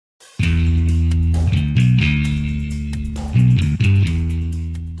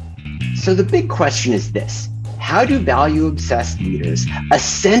So the big question is this: how do value-obsessed leaders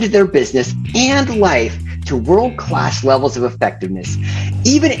ascend their business and life to world-class levels of effectiveness,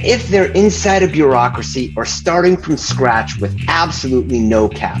 even if they're inside a bureaucracy or starting from scratch with absolutely no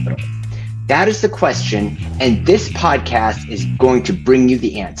capital? That is the question, and this podcast is going to bring you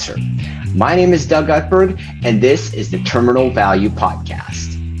the answer. My name is Doug Gutberg, and this is the Terminal Value Podcast.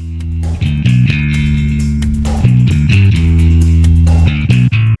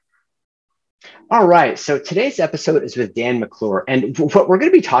 All right, so today's episode is with Dan McClure, and what we're going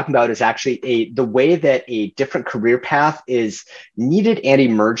to be talking about is actually the way that a different career path is needed and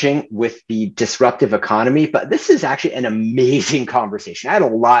emerging with the disruptive economy. But this is actually an amazing conversation. I had a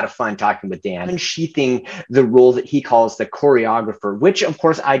lot of fun talking with Dan, unsheathing the role that he calls the choreographer, which of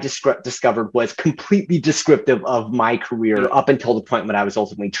course I discovered was completely descriptive of my career up until the point when I was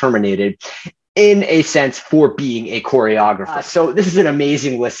ultimately terminated, in a sense, for being a choreographer. So this is an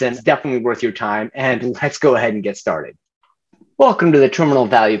amazing listen. It's definitely worth your time. And let's go ahead and get started. Welcome to the Terminal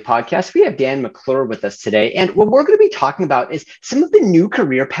Value Podcast. We have Dan McClure with us today. And what we're going to be talking about is some of the new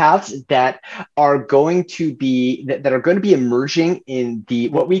career paths that are going to be emerging in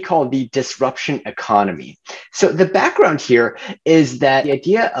what we call the disruption economy. So the background here is that the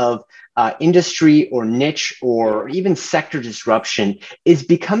idea of industry or niche or even sector disruption is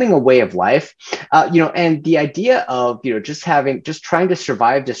becoming a way of life, and the idea of just trying to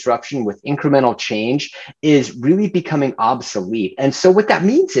survive disruption with incremental change is really becoming obsolete. And so what that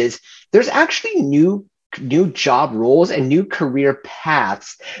means is there's actually new job roles and new career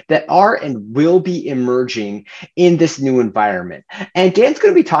paths that are and will be emerging in this new environment. And Dan's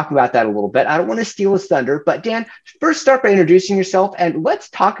going to be talking about that a little bit. I don't want to steal his thunder, but Dan, first start by introducing yourself and let's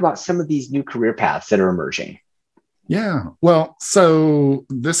talk about some of these new career paths that are emerging. Yeah, well, so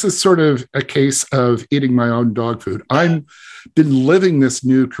this is sort of a case of eating my own dog food. I've been living this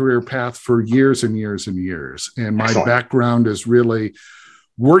new career path for years and years and years. And my Excellent. background is really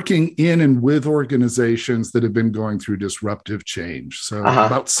working in and with organizations that have been going through disruptive change. So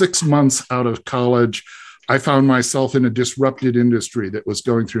about 6 months out of college, I found myself in a disrupted industry that was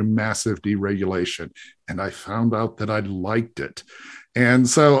going through massive deregulation. And I found out that I liked it. And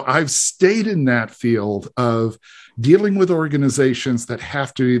so I've stayed in that field of dealing with organizations that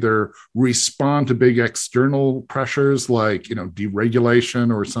have to either respond to big external pressures like,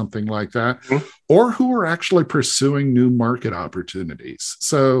 deregulation or something like that, or who are actually pursuing new market opportunities.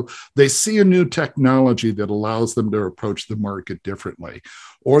 So they see a new technology that allows them to approach the market differently,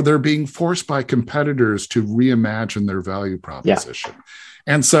 or they're being forced by competitors to reimagine their value proposition.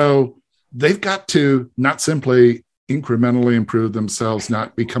 Yeah. And so they've got to not simply incrementally improve themselves,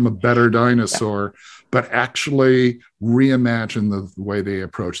 not become a better dinosaur, but actually reimagine the way they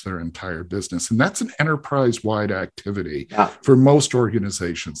approach their entire business. And that's an enterprise-wide activity for most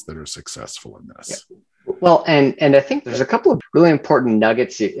organizations that are successful in this. Yeah. Well, and I think there's a couple of really important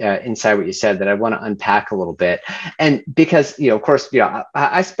nuggets inside what you said that I want to unpack a little bit. And because, of course,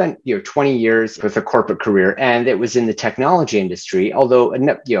 I spent, 20 years with a corporate career, and it was in the technology industry, although,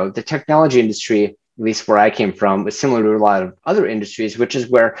 the technology industry, at least where I came from, was similar to a lot of other industries, which is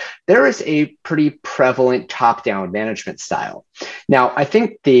where there is a pretty prevalent top-down management style. Now, I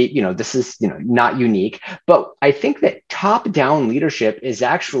think this is, not unique, but I think that top-down leadership is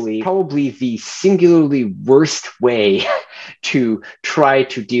actually probably the singularly worst way to try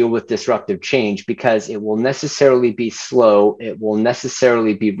to deal with disruptive change, because it will necessarily be slow, it will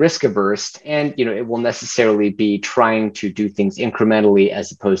necessarily be risk-averse, and, it will necessarily be trying to do things incrementally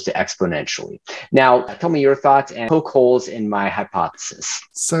as opposed to exponentially. Now, tell me your thoughts and poke holes in my hypothesis.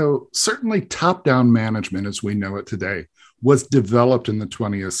 So certainly top-down management as we know it today was developed in the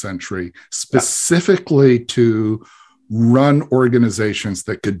 20th century specifically to run organizations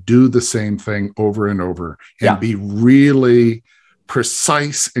that could do the same thing over and over and be really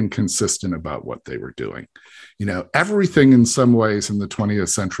precise and consistent about what they were doing. Everything in some ways in the 20th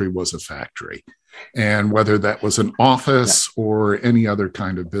century was a factory. And whether that was an office or any other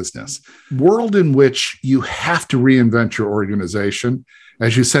kind of business. World in which you have to reinvent your organization,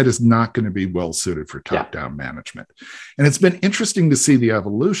 as you said, is not going to be well suited for top-down management. And it's been interesting to see the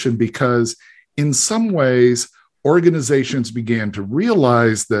evolution, because in some ways, organizations began to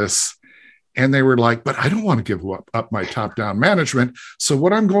realize this, and they were like, but I don't want to give up my top-down management. So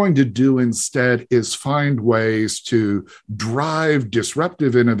what I'm going to do instead is find ways to drive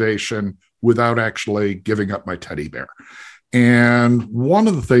disruptive innovation without actually giving up my teddy bear. And one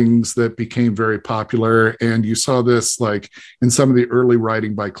of the things that became very popular, and you saw this like in some of the early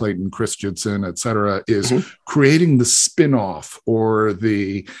writing by Clayton Christensen, et cetera, is creating the spin-off or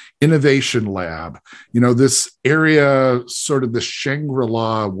the innovation lab. This area, sort of the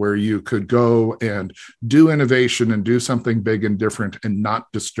Shangri-La, where you could go and do innovation and do something big and different and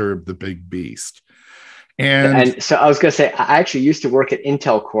not disturb the big beast. And so I was going to say, I actually used to work at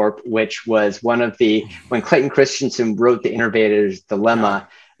Intel Corp, which was when Clayton Christensen wrote The Innovator's Dilemma,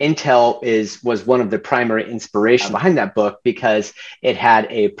 Intel was one of the primary inspirations behind that book, because it had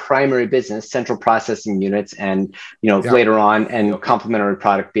a primary business, central processing units, and later on, and complementary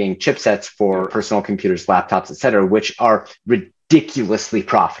product being chipsets for personal computers, laptops, et cetera, which are ridiculously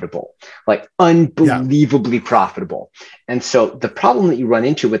profitable, like unbelievably profitable. And so the problem that you run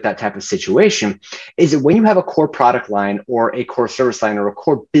into with that type of situation is that when you have a core product line or a core service line or a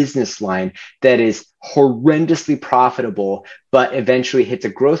core business line that is horrendously profitable, but eventually hits a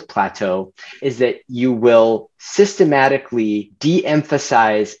growth plateau, is that you will systematically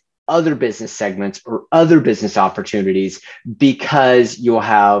de-emphasize other business segments or other business opportunities, because you'll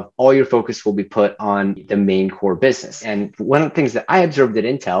have all your focus will be put on the main core business. And one of the things that I observed at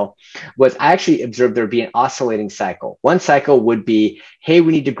Intel was I actually observed there be an oscillating cycle. One cycle would be, hey,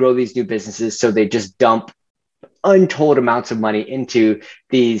 we need to grow these new businesses. So they just dump untold amounts of money into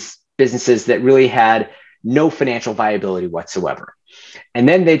these businesses that really had no financial viability whatsoever. And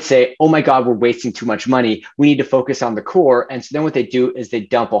then they'd say, oh my God, we're wasting too much money. We need to focus on the core. And so then what they do is they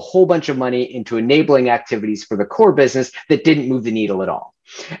dump a whole bunch of money into enabling activities for the core business that didn't move the needle at all.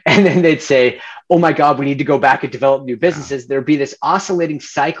 And then they'd say, oh my God, we need to go back and develop new businesses. There'd be this oscillating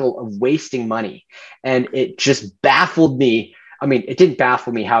cycle of wasting money. And it just baffled me. I mean, it didn't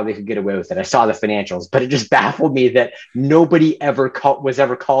baffle me how they could get away with it. I saw the financials, but it just baffled me that nobody was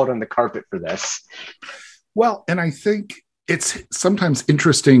ever called on the carpet for this. Well, and I think it's sometimes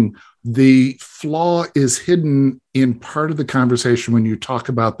interesting. The flaw is hidden in part of the conversation when you talk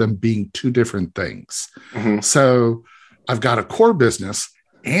about them being two different things. So I've got a core business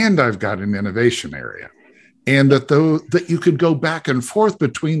and I've got an innovation area. And that you could go back and forth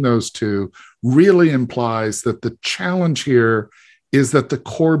between those two really implies that the challenge here is that the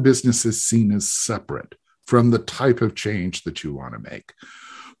core business is seen as separate from the type of change that you want to make.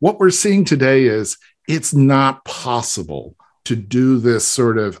 What we're seeing today is it's not possible to do this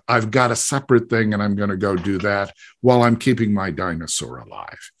sort of, I've got a separate thing and I'm going to go do that while I'm keeping my dinosaur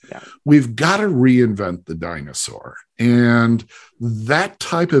alive. We've got to reinvent the dinosaur. And that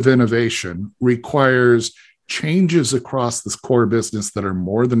type of innovation requires changes across this core business that are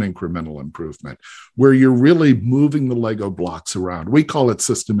more than incremental improvement, where you're really moving the Lego blocks around. We call it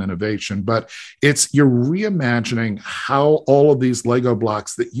system innovation, but you're reimagining how all of these Lego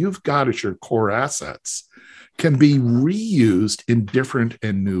blocks that you've got as your core assets can be reused in different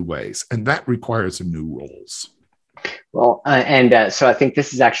and new ways. And that requires new roles. Well, so I think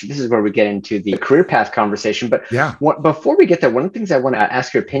this is where we get into the career path conversation. But before we get there, one of the things I want to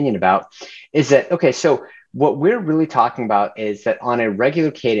ask your opinion about is that, okay, so what we're really talking about is that on a regular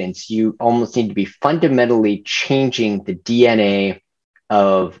cadence, you almost need to be fundamentally changing the DNA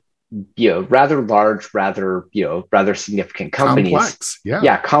of, rather large, rather significant companies.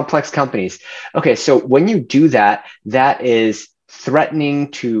 Complex, complex companies. Okay, so when you do that, that is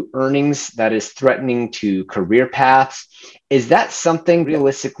threatening to earnings, that is threatening to career paths. Is that something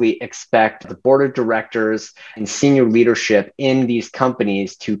realistically expect the board of directors and senior leadership in these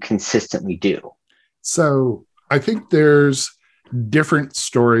companies to consistently do? So I think there's different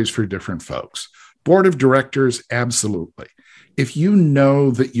stories for different folks. Board of directors, absolutely. If you know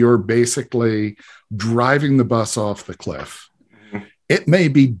that you're basically driving the bus off the cliff, it may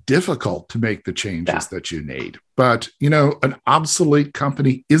be difficult to make the changes that you need. But, an obsolete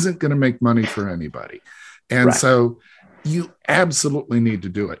company isn't going to make money for anybody. And so you absolutely need to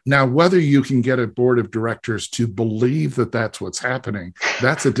do it. Now, whether you can get a board of directors to believe that that's what's happening,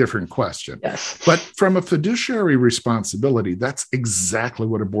 that's a different question. But from a fiduciary responsibility, that's exactly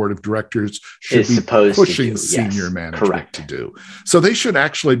what a board of directors should be pushing senior management to do. So they should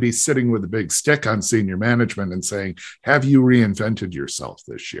actually be sitting with a big stick on senior management and saying, have you reinvented yourself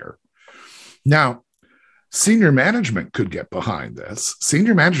this year? Now, senior management could get behind this.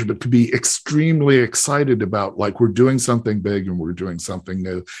 Senior management could be extremely excited about, like, we're doing something big and we're doing something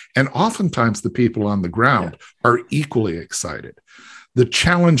new. And oftentimes the people on the ground are equally excited. The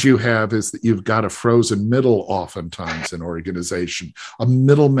challenge you have is that you've got a frozen middle oftentimes in organization, a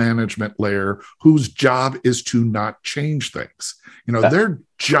middle management layer whose job is to not change things. Their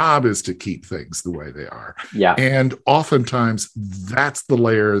job is to keep things the way they are. Yeah. And oftentimes that's the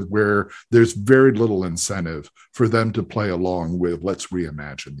layer where there's very little incentive for them to play along with, let's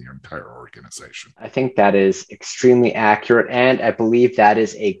reimagine the entire organization. I think that is extremely accurate. And I believe that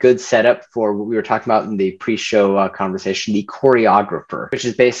is a good setup for what we were talking about in the pre-show conversation, the choreographer, which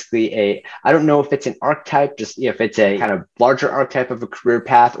is basically I don't know if it's an archetype, just if it's a kind of larger archetype of a career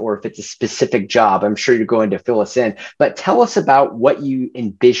path, or if it's a specific job. I'm sure you're going to fill us in, but tell us about what you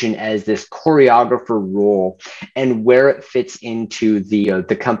envision as this choreographer role and where it fits into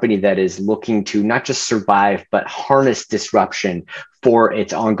the company that is looking to not just survive, but harness disruption for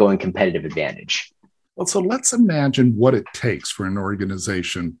its ongoing competitive advantage. Well, so let's imagine what it takes for an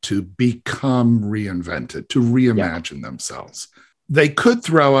organization to become reinvented, to reimagine themselves. They could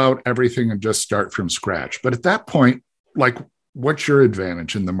throw out everything and just start from scratch. But at that point, like, what's your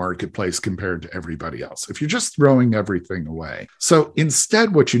advantage in the marketplace compared to everybody else if you're just throwing everything away? So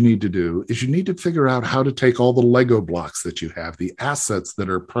instead, what you need to do is you need to figure out how to take all the Lego blocks that you have, the assets that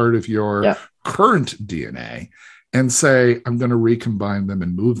are part of your current DNA, and say, I'm going to recombine them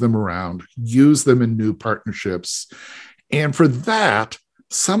and move them around, use them in new partnerships. And for that,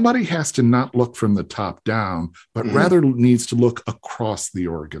 somebody has to not look from the top down, but rather needs to look across the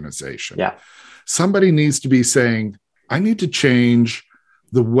organization. Yeah. Somebody needs to be saying, I need to change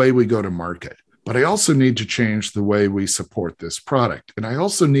the way we go to market, but I also need to change the way we support this product. And I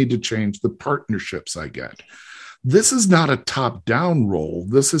also need to change the partnerships I get. This is not a top-down role.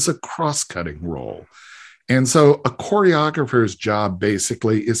 This is a cross-cutting role. And so a choreographer's job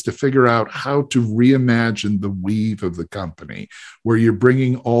basically is to figure out how to reimagine the weave of the company, where you're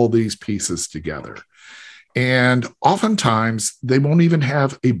bringing all these pieces together. And oftentimes they won't even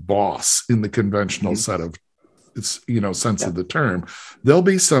have a boss in the conventional sense of the term. There'll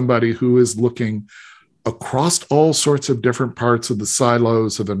be somebody who is looking across all sorts of different parts of the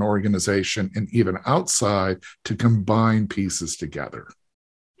silos of an organization and even outside to combine pieces together.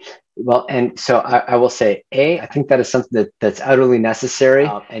 Well, and so I will say, A, I think that is something that's utterly necessary.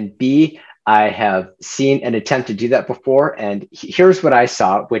 And B, I have seen an attempt to do that before. And here's what I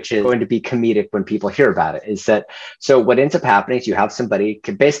saw, which is going to be comedic when people hear about it, is that, so what ends up happening is you have somebody,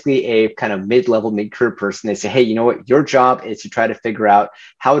 basically a kind of mid-level, mid-career person. They say, hey, you know what? Your job is to try to figure out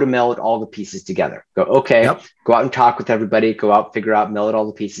how to meld all the pieces together. Go, okay, go out and talk with everybody, go out, figure out, meld all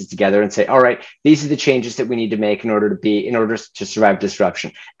the pieces together and say, all right, these are the changes that we need to make in order to survive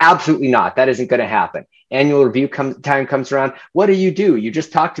disruption. Absolutely not. That isn't going to happen. Annual review time comes around. What do? You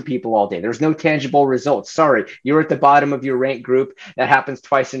just talk to people all day. There's no tangible results. Sorry, you're at the bottom of your rank group. That happens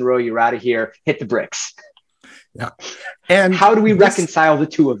twice in a row. You're out of here. Hit the bricks. Yeah. And how do we reconcile the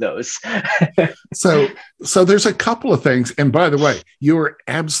two of those? So there's a couple of things. And by the way, you are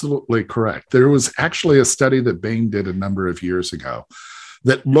absolutely correct. There was actually a study that Bain did a number of years ago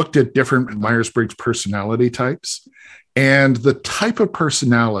that looked at different Myers-Briggs personality types and the type of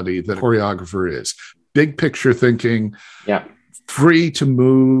personality that a choreographer is. Big picture thinking, free to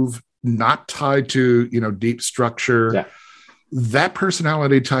move, not tied to, deep structure. Yeah. That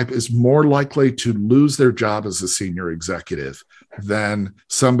personality type is more likely to lose their job as a senior executive than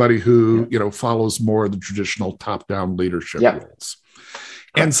somebody who, follows more of the traditional top-down leadership roles.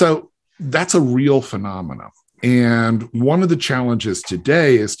 And so that's a real phenomenon. And one of the challenges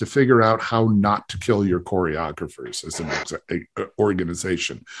today is to figure out how not to kill your choreographers as an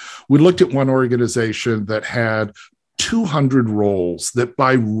organization. We looked at one organization that had 200 roles that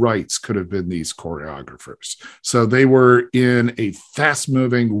by rights could have been these choreographers. So they were in a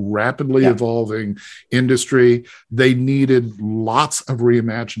fast-moving, rapidly evolving industry. They needed lots of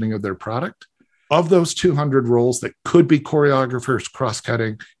reimagining of their product. Of those 200 roles that could be choreographers,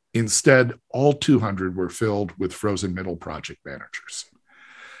 cross-cutting, instead, all 200 were filled with frozen middle project managers.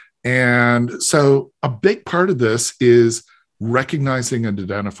 And so a big part of this is recognizing and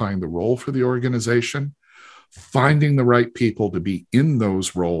identifying the role for the organization, finding the right people to be in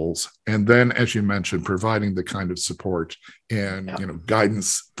those roles, and then, as you mentioned, providing the kind of support and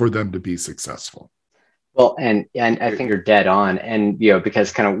guidance for them to be successful. Well, and I think you're dead on. And,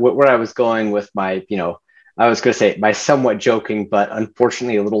 because kind of where I was going with my, I was going to say my somewhat joking, but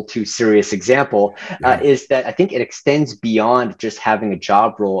unfortunately a little too serious example is that I think it extends beyond just having a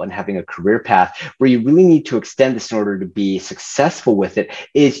job role and having a career path. Where you really need to extend this in order to be successful with it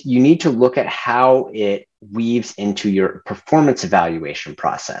is you need to look at how it weaves into your performance evaluation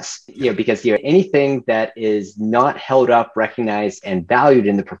process. Because anything that is not held up, recognized, and valued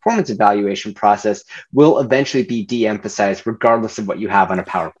in the performance evaluation process will eventually be de-emphasized regardless of what you have on a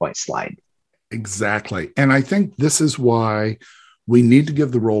PowerPoint slide. Exactly. And I think this is why we need to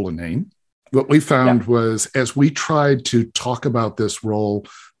give the role a name. what we found was, as we tried to talk about this role,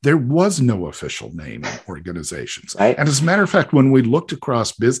 there was no official name in organizations. Right. And as a matter of fact, when we looked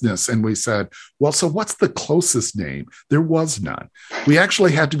across business and we said, well, so what's the closest name? There was none. We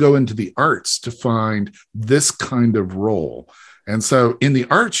actually had to go into the arts to find this kind of role. And so in the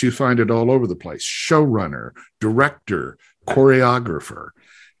arts, you find it all over the place: showrunner, director, choreographer.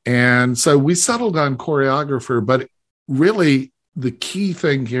 And so we settled on choreographer, but really the key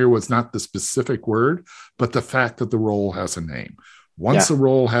thing here was not the specific word, but the fact that the role has a name. Once a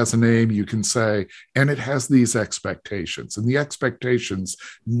role has a name, you can say, and it has these expectations, and the expectations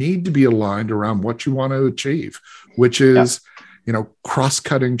need to be aligned around what you want to achieve, which is,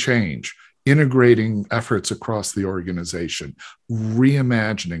 cross-cutting change, integrating efforts across the organization,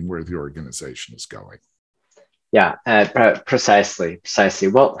 reimagining where the organization is going. Yeah, precisely.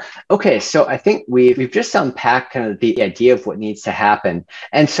 Well, okay, so I think we've just unpacked kind of the idea of what needs to happen.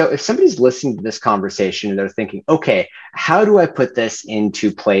 And so if somebody's listening to this conversation and they're thinking, okay, how do I put this into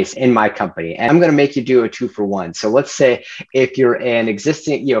place in my company? And I'm going to make you do a 2-for-1. So let's say if you're an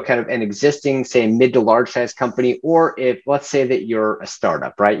existing, say mid to large size company, or if let's say that you're a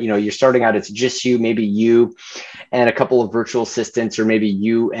startup, right? You're starting out, it's just you, maybe you and a couple of virtual assistants, or maybe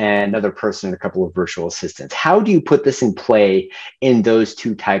you and another person and a couple of virtual assistants. How do you put this in play in those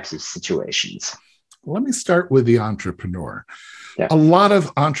two types of situations? Let me start with the entrepreneur. Yeah. A lot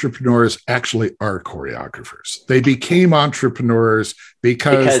of entrepreneurs actually are choreographers. They became entrepreneurs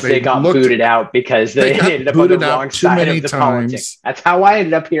because they got booted out because they ended up on the wrong side of the politics. That's how I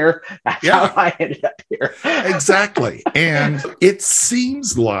ended up here. Exactly. And it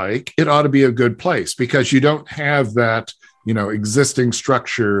seems like it ought to be a good place because you don't have that, existing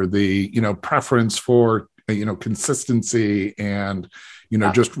structure, the, preference for, consistency and,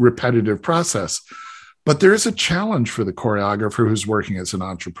 just repetitive process. But there is a challenge for the choreographer who's working as an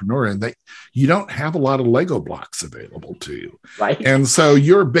entrepreneur, and that you don't have a lot of Lego blocks available to you. Right. And so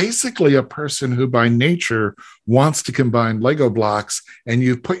you're basically a person who by nature wants to combine Lego blocks, and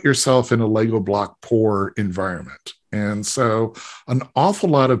you've put yourself in a Lego block poor environment. And so an awful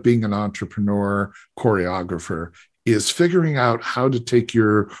lot of being an entrepreneur choreographer is figuring out how to take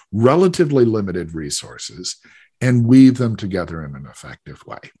your relatively limited resources and weave them together in an effective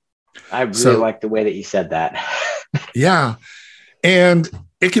way. I really like the way that you said that. Yeah. And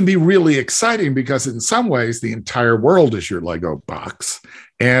it can be really exciting because in some ways, the entire world is your Lego box.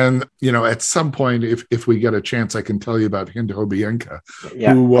 And, at some point, if we get a chance, I can tell you about Hinda Hobienka,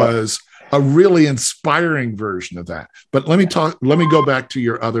 who was a really inspiring version of that. But let me go back to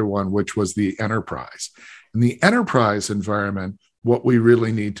your other one, which was the enterprise. In the enterprise environment, what we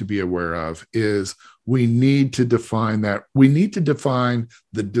really need to be aware of is we need to define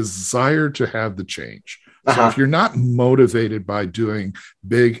the desire to have the change. So if you're not motivated by doing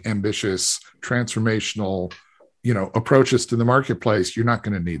big, ambitious, transformational, approaches to the marketplace, you're not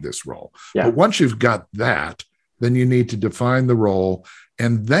going to need this role. Yeah. But once you've got that, then you need to define the role,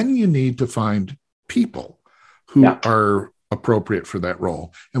 and then you need to find people who are appropriate for that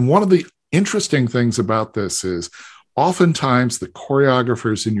role. And one of the interesting things about this is oftentimes the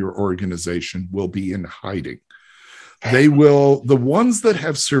choreographers in your organization will be in hiding. The ones that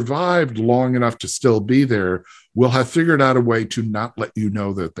have survived long enough to still be there will have figured out a way to not let you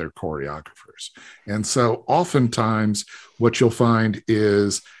know that they're choreographers. And so oftentimes what you'll find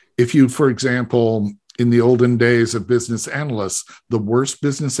is if you, for example, in the olden days of business analysts, the worst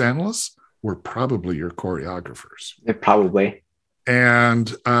business analysts were probably your choreographers. Probably. And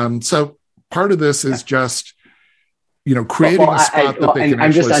so part of this is just, creating a spot that they can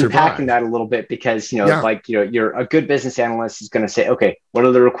I'm just unpacking survive. that a little bit because, you're a good business analyst is going to say, okay, what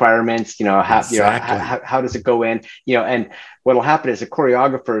are the requirements? How does it go in? And what'll happen is a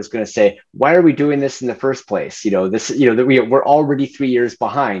choreographer is going to say, why are we doing this in the first place? We're already 3 years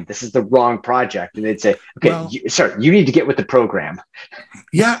behind. This is the wrong project. And they'd say, okay, you need to get with the program.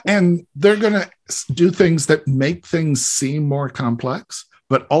 Yeah. And they're going to do things that make things seem more complex,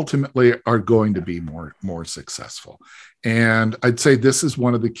 but ultimately are going to be more successful. And I'd say this is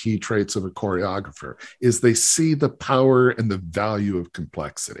one of the key traits of a choreographer is they see the power and the value of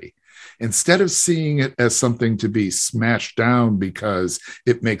complexity. Instead of seeing it as something to be smashed down because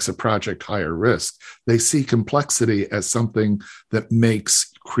it makes a project higher risk, they see complexity as something that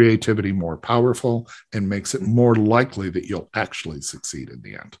makes creativity more powerful and makes it more likely that you'll actually succeed in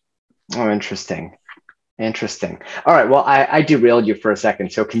the end. Oh, interesting. All right. Well, I derailed you for a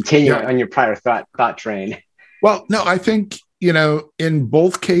second. So continue on your prior thought train. Well, no, I think, in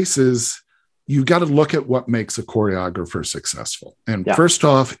both cases, you got to look at what makes a choreographer successful. And first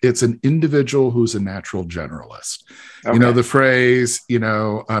off, it's an individual who's a natural generalist. Okay. You know, the phrase,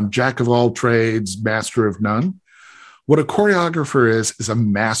 jack of all trades, master of none. What a choreographer is a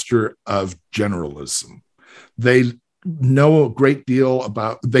master of generalism. They know a great deal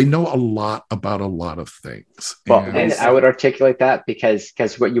they know a lot about a lot of things. Well, and I would articulate that because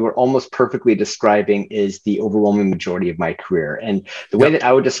what you were almost perfectly describing is the overwhelming majority of my career. And the way that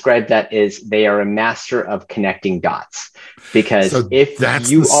I would describe that is they are a master of connecting dots. Because if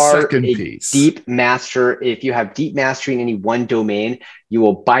you are a deep master, if you have deep mastery in any one domain, you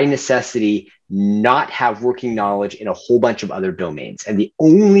will by necessity not have working knowledge in a whole bunch of other domains. And the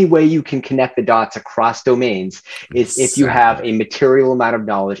only way you can connect the dots across domains is if you have a material amount of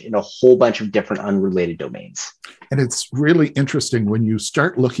knowledge in a whole bunch of different unrelated domains. And it's really interesting when you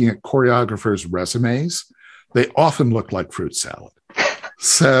start looking at choreographers' resumes, they often look like fruit salad.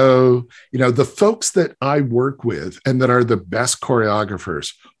 So, the folks that I work with and that are the best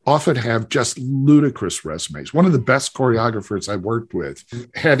choreographers often have just ludicrous resumes. One of the best choreographers I worked with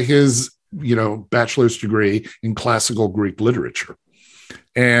had his bachelor's degree in classical Greek literature,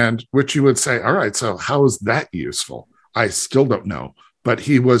 and which you would say, all right, so how is that useful? I still don't know, but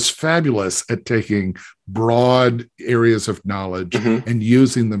he was fabulous at taking broad areas of knowledge and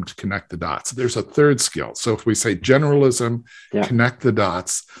using them to connect the dots. There's a third skill. So if we say generalism, connect the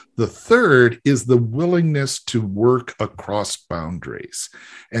dots, the third is the willingness to work across boundaries.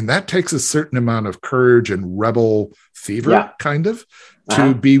 And that takes a certain amount of courage and rebel fever, kind of,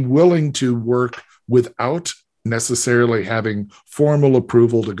 to be willing to work without necessarily having formal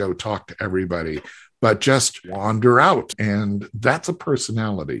approval to go talk to everybody, but just wander out. And that's a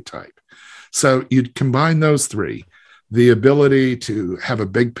personality type. So you'd combine those three, the ability to have a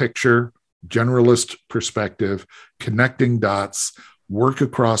big picture, generalist perspective, connecting dots, work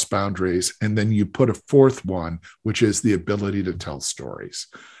across boundaries, and then you put a fourth one, which is the ability to tell stories.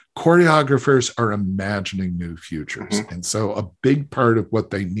 Choreographers are imagining new futures. And so a big part of what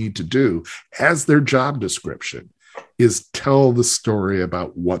they need to do as their job description is tell the story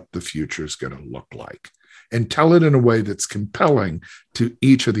about what the future is going to look like, and tell it in a way that's compelling to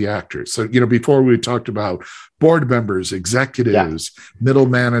each of the actors. So, before we talked about board members, executives, middle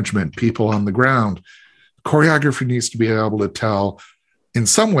management, people on the ground, choreography needs to be able to tell, in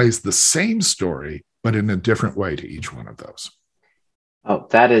some ways, the same story, but in a different way to each one of those. Oh,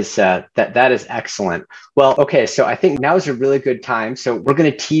 that is excellent. Well, okay, so I think now is a really good time. So we're going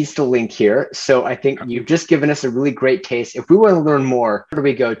to tease the link here. So I think you've just given us a really great taste. If we want to learn more, where do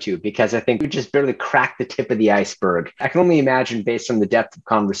we go to? Because I think we just barely cracked the tip of the iceberg. I can only imagine, based on the depth of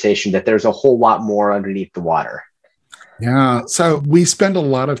conversation, that there's a whole lot more underneath the water. Yeah, so we spend a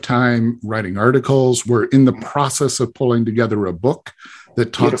lot of time writing articles. We're in the process of pulling together a book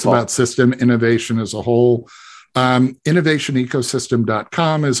that talks about system innovation as a whole.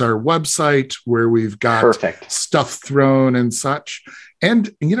 Innovationecosystem.com is our website where we've got stuff thrown and such.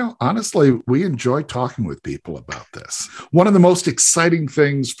 And, honestly, we enjoy talking with people about this. One of the most exciting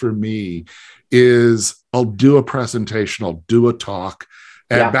things for me is I'll do a presentation, I'll do a talk.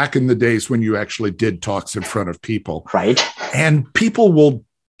 And back in the days when you actually did talks in front of people. Right. And people will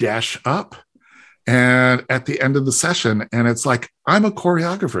dash up and at the end of the session, and it's like, I'm a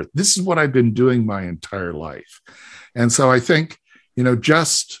choreographer. This is what I've been doing my entire life. And so I think,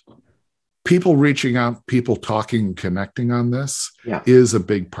 just people reaching out, people talking, connecting on this is a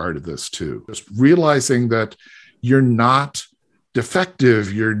big part of this too. Just realizing that you're not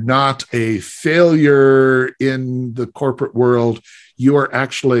defective, you're not a failure in the corporate world. You are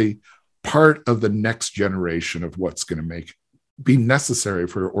actually part of the next generation of what's going to be necessary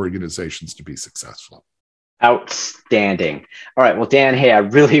for organizations to be successful. Outstanding. All right. Well, Dan, hey, I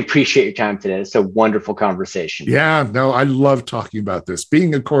really appreciate your time today. It's a wonderful conversation. Yeah, no, I love talking about this.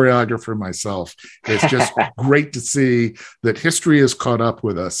 Being a choreographer myself, it's just great to see that history has caught up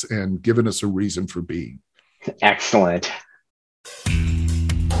with us and given us a reason for being. Excellent.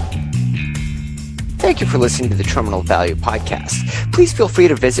 Thank you for listening to the Terminal Value Podcast. Please feel free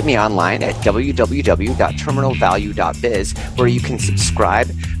to visit me online at www.terminalvalue.biz, where you can subscribe,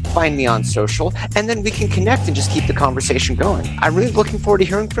 find me on social, and then we can connect and just keep the conversation going. I'm really looking forward to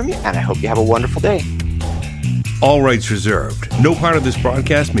hearing from you, and I hope you have a wonderful day. All rights reserved. No part of this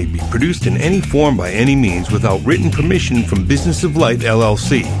broadcast may be produced in any form by any means without written permission from Business of Life,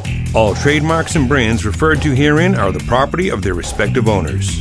 LLC. All trademarks and brands referred to herein are the property of their respective owners.